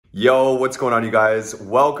Yo, what's going on, you guys?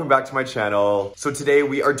 Welcome back to my channel. So today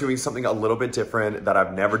we are doing something a little bit different that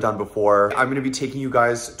I've never done before. I'm gonna be taking you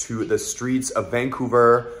guys to the streets of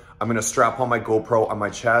Vancouver. I'm gonna strap on my GoPro on my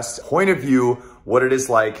chest, point of view, what it is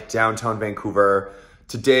like downtown Vancouver.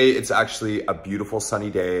 Today, it's actually a beautiful sunny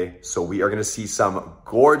day. So we are gonna see some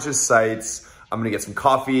gorgeous sights. I'm gonna get some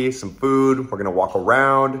coffee, some food. We're gonna walk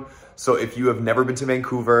around. So if you have never been to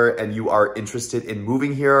Vancouver and you are interested in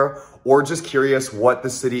moving here or just curious what the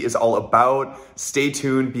city is all about, stay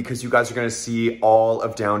tuned because you guys are gonna see all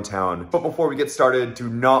of downtown. But before we get started, do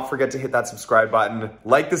not forget to hit that subscribe button,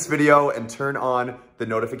 like this video, and turn on the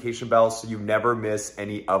notification bell so you never miss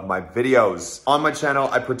any of my videos. On my channel,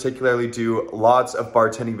 I particularly do lots of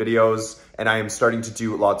bartending videos, and I am starting to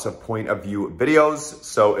do lots of point of view videos.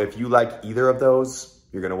 So if you like either of those,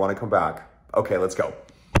 you're gonna wanna come back. Okay, let's go.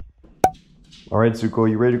 All right, Zuko,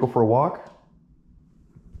 you ready to go for a walk?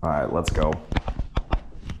 All right, let's go.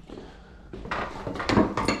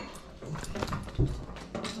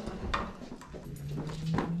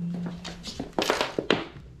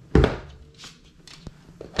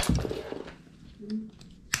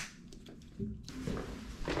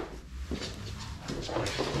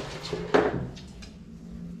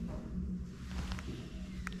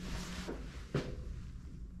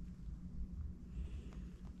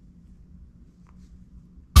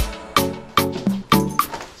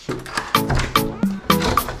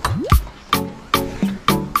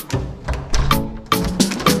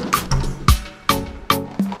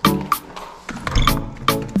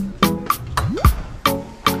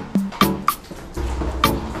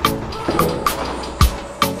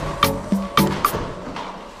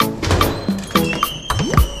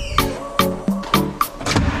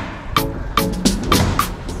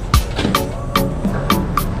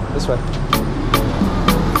 This way.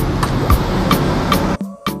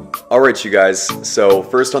 All right, you guys. So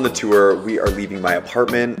first on the tour, we are leaving my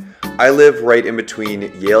apartment. I live right in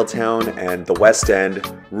between Yaletown and the West End.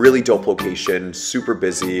 Really dope location, super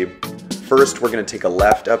busy. First, we're gonna take a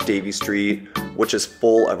left up Davie Street, which is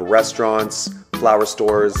full of restaurants, flower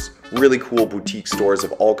stores, really cool boutique stores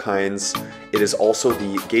of all kinds. It is also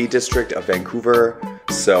the gay district of Vancouver.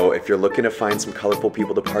 So if you're looking to find some colorful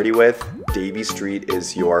people to party with, Davie Street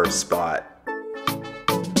is your spot.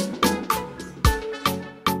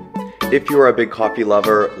 If you are a big coffee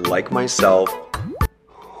lover like myself,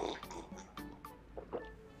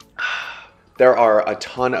 there are a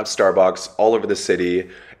ton of Starbucks all over the city.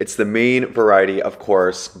 It's the main variety, of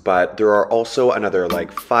course, but there are also another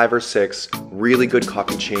like 5 or 6 really good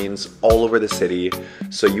coffee chains all over the city.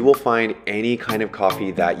 So you will find any kind of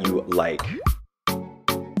coffee that you like.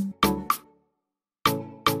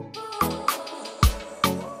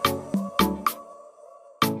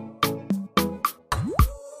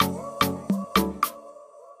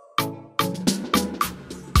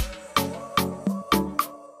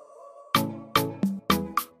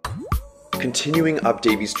 Continuing up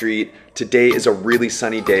Davie Street, today is a really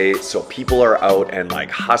sunny day, so people are out and like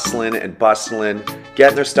hustling and bustling,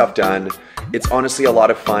 getting their stuff done. It's honestly a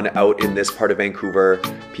lot of fun out in this part of Vancouver.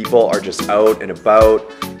 People are just out and about.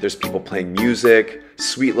 There's people playing music,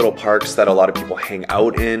 sweet little parks that a lot of people hang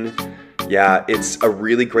out in. Yeah, it's a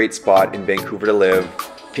really great spot in Vancouver to live.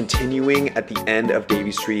 Continuing at the end of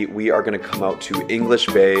Davie Street, we are gonna come out to English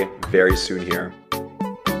Bay very soon here.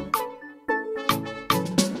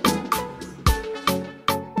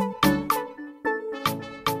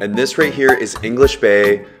 And this right here is English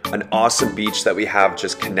Bay, an awesome beach that we have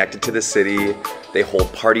just connected to the city. They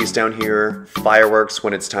hold parties down here, fireworks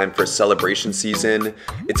when it's time for celebration season.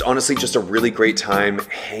 It's honestly just a really great time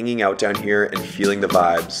hanging out down here and feeling the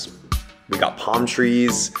vibes. We got palm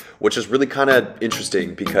trees, which is really kind of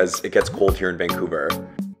interesting because it gets cold here in Vancouver.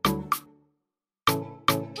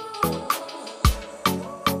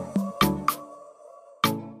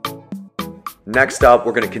 Next up,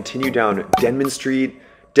 we're gonna continue down Denman Street.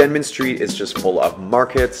 Denman Street is just full of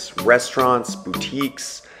markets, restaurants,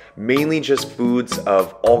 boutiques, mainly just foods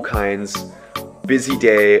of all kinds. Busy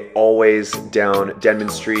day always down Denman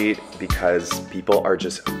Street because people are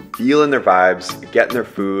just feeling their vibes, getting their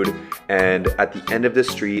food, and at the end of the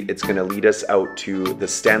street, it's gonna lead us out to the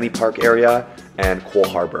Stanley Park area and Cole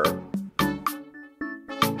Harbour.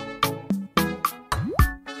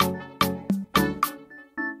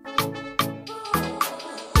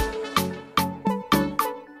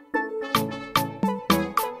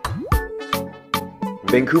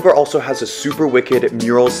 Vancouver also has a super wicked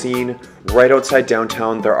mural scene. Right outside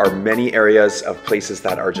downtown, there are many areas of places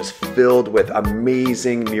that are just filled with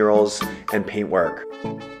amazing murals and paintwork.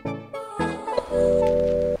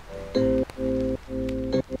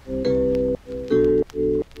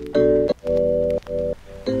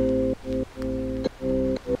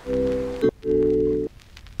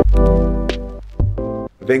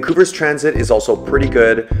 Vancouver's transit is also pretty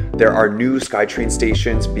good. There are new SkyTrain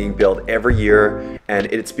stations being built every year, and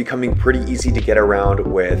it's becoming pretty easy to get around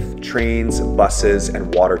with trains, buses,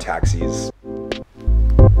 and water taxis.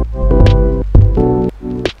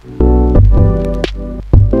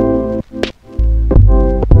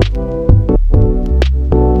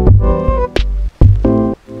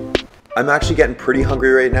 I'm actually getting pretty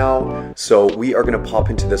hungry right now, so we are gonna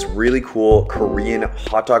pop into this really cool Korean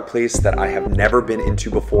hot dog place that I have never been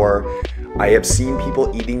into before. I have seen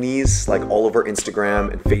people eating these like all over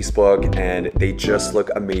Instagram and Facebook, and they just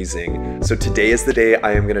look amazing. So today is the day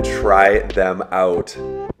I am gonna try them out.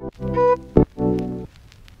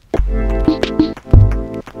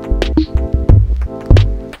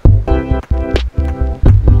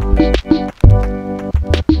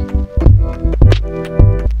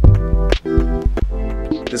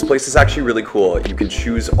 This place is actually really cool. You can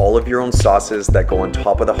choose all of your own sauces that go on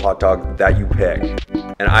top of the hot dog that you pick.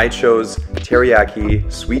 And I chose teriyaki,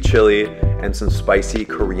 sweet chili, and some spicy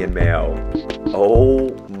Korean mayo.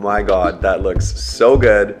 Oh my God, that looks so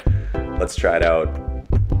good. Let's try it out.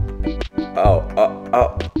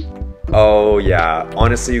 Oh yeah.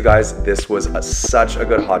 Honestly, you guys, this was such a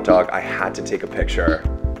good hot dog. I had to take a picture.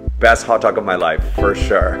 Best hot dog of my life, for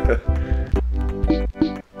sure.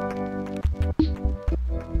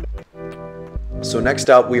 So next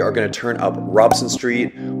up, we are going to turn up Robson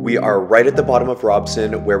Street. We are right at the bottom of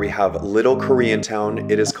Robson, where we have Little Korean Town,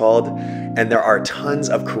 it is called. And there are tons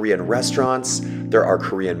of Korean restaurants. There are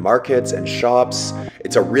Korean markets and shops.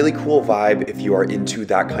 It's a really cool vibe if you are into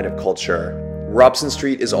that kind of culture. Robson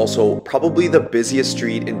Street is also probably the busiest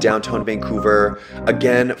street in downtown Vancouver.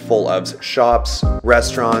 Again, full of shops,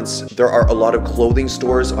 restaurants. There are a lot of clothing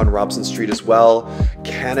stores on Robson Street as well.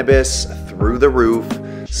 Cannabis through the roof.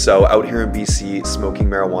 So out here in BC, smoking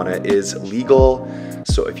marijuana is legal.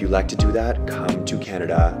 So if you like to do that, come to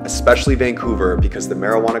Canada, especially Vancouver, because the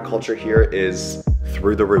marijuana culture here is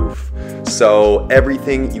through the roof. So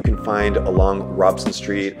everything you can find along Robson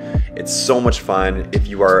Street. It's so much fun. If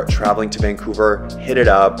you are traveling to Vancouver, hit it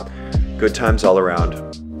up. Good times all around.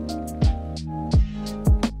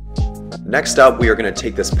 Next up, we are going to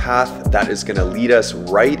take this path that is going to lead us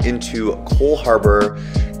right into Cole Harbour.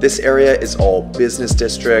 This area is all business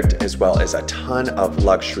district, as well as a ton of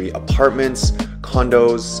luxury apartments,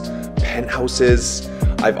 condos, penthouses.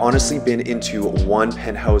 I've honestly been into one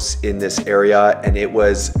penthouse in this area and it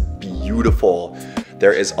was beautiful.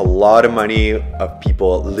 There is a lot of money of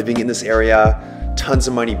people living in this area, tons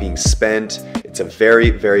of money being spent. It's a very,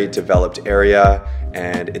 very developed area,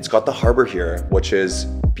 and it's got the harbor here, which is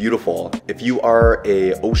beautiful. If you are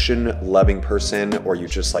a ocean loving person or you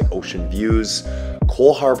just like ocean views,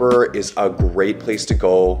 Cole Harbour is a great place to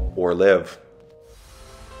go or live.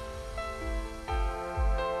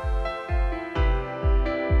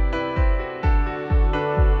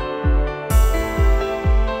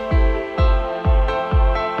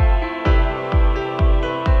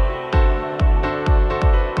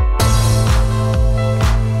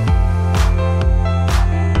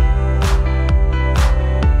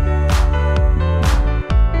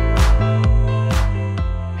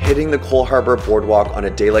 Hitting the Cole Harbour boardwalk on a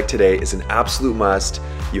day like today is an absolute must.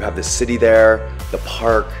 You have the city there, the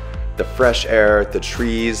park, the fresh air, the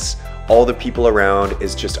trees, all the people around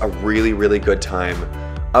is just a really, really good time.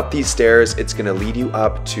 Up these stairs, it's gonna lead you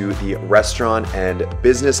up to the restaurant and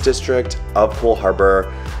business district of Cole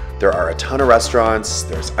Harbour. There are a ton of restaurants,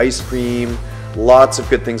 there's ice cream, lots of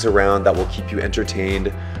good things around that will keep you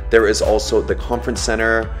entertained. There is also the conference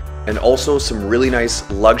center, and also some really nice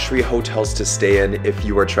luxury hotels to stay in if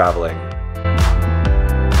you are traveling.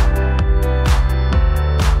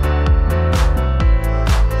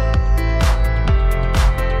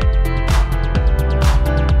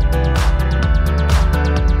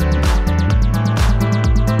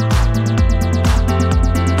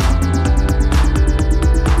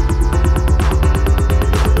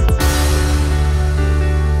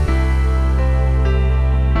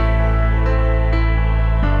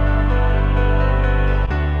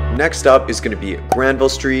 Next up is going to be Granville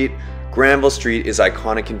Street. Granville Street is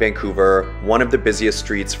iconic in Vancouver, one of the busiest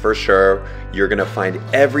streets for sure. You're going to find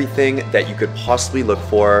everything that you could possibly look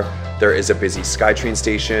for. There is a busy SkyTrain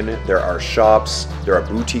station, there are shops, there are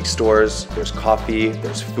boutique stores, there's coffee,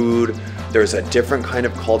 there's food, there's a different kind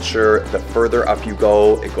of culture. The further up you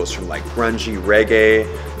go, it goes from like grungy reggae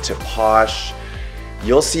to posh.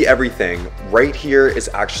 You'll see everything. Right here is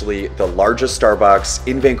actually the largest Starbucks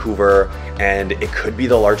in Vancouver, and it could be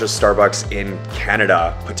the largest Starbucks in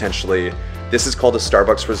Canada, potentially. This is called a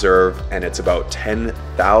Starbucks Reserve, and it's about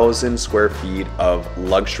 10,000 square feet of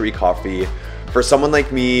luxury coffee. For someone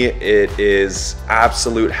like me, it is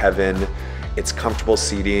absolute heaven. It's comfortable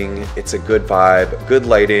seating, it's a good vibe, good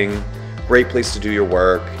lighting, great place to do your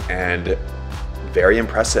work, and very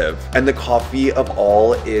impressive. And the coffee of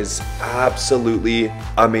all is absolutely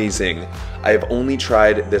amazing. I have only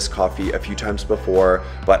tried this coffee a few times before,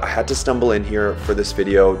 but I had to stumble in here for this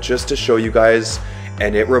video just to show you guys,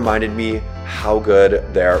 and it reminded me how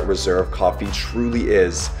good their reserve coffee truly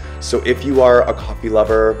is. So if you are a coffee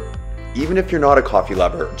lover, even if you're not a coffee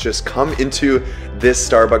lover, just come into this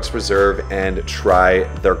Starbucks Reserve and try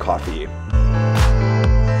their coffee.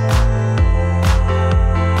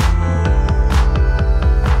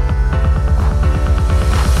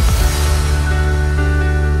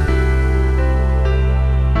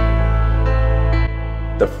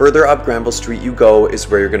 The further up Granville Street you go is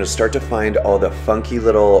where you're gonna start to find all the funky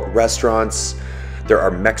little restaurants. There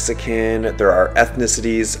are Mexican, there are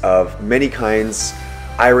ethnicities of many kinds,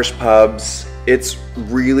 Irish pubs. It's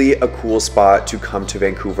really a cool spot to come to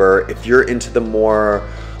Vancouver. If you're into the more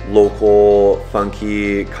local,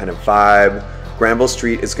 funky kind of vibe, Granville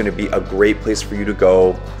Street is gonna be a great place for you to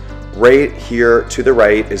go. Right here to the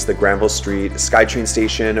right is the Granville Street SkyTrain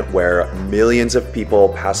station, where millions of people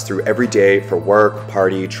pass through every day for work,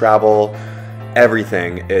 party, travel,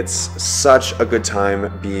 everything. It's such a good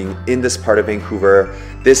time being in this part of Vancouver.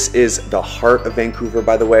 This is the heart of Vancouver,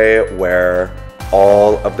 by the way, where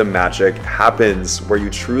all of the magic happens, where you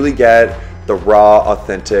truly get the raw,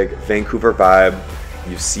 authentic Vancouver vibe.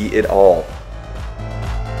 You see it all.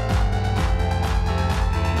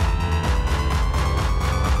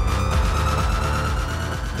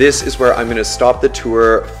 This is where I'm gonna stop the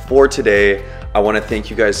tour for today. I wanna thank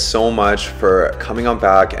you guys so much for coming on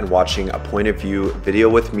back and watching a point of view video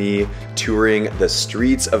with me touring the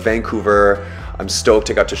streets of Vancouver. I'm stoked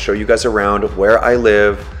I got to show you guys around where I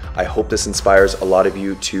live. I hope this inspires a lot of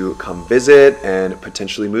you to come visit and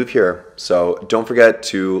potentially move here. So don't forget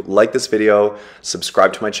to like this video,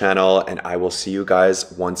 subscribe to my channel, and I will see you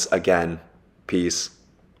guys once again. Peace.